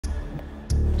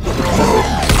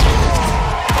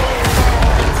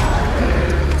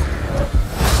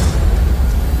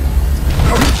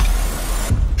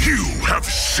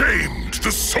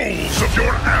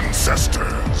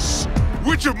ancestors!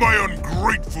 Which of my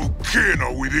ungrateful kin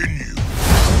are within you?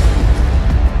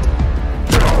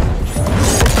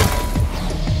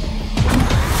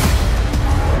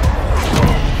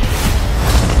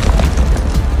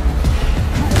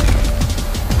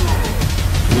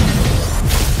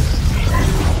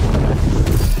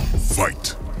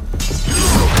 Fight!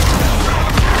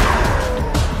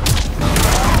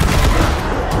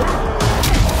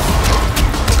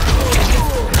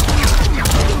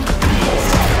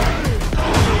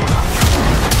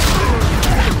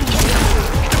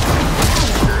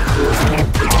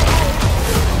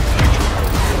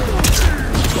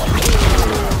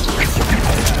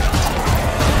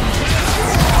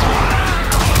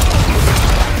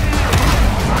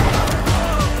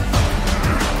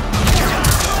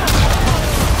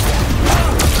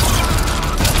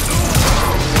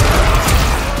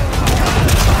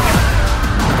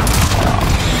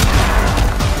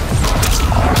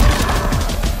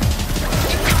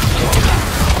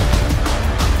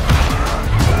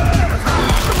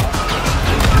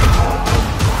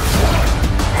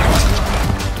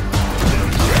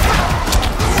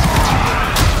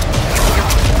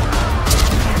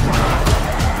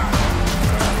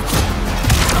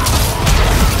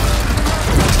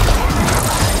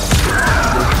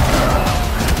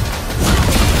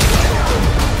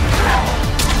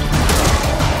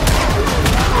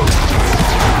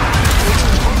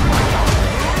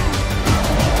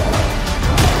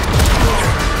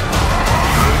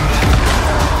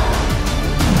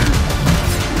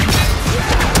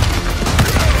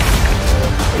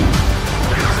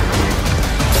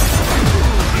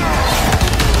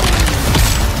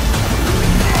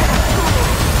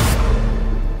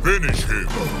 Finish him!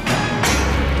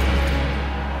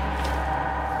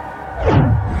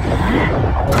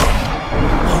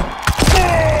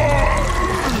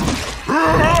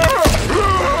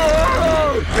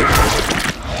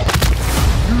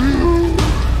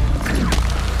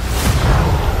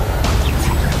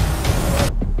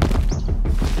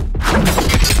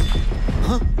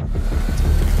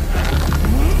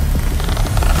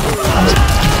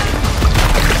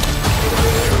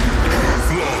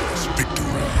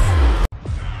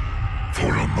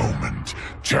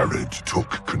 Jared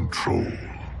took control.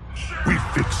 We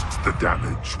fixed the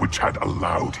damage which had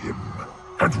allowed him,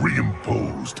 and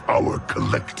reimposed our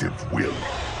collective will.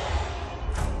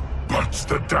 But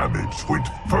the damage went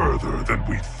further than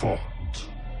we thought.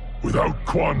 Without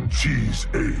Quan Chi's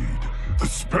aid, the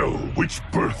spell which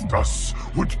birthed us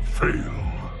would fail.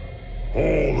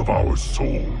 All of our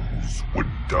souls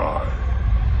would die.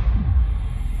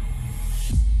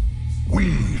 We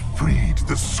freed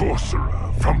the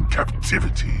sorcerer from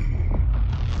captivity.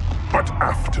 But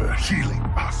after healing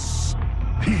us,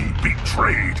 he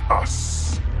betrayed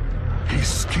us. He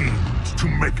schemed to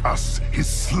make us his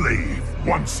slave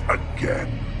once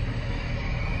again.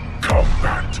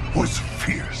 Combat was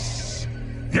fierce,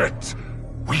 yet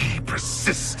we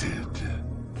persisted,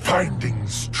 finding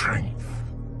strength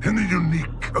in the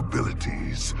unique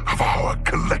abilities of our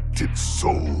collected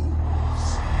souls.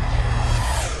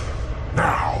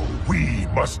 Now we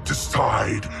must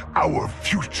decide our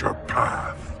future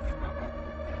path.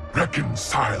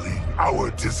 Reconciling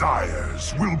our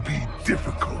desires will be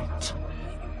difficult,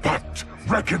 but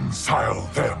reconcile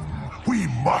them we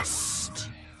must.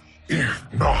 If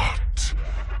not,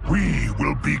 we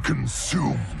will be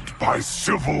consumed by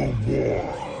civil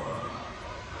war.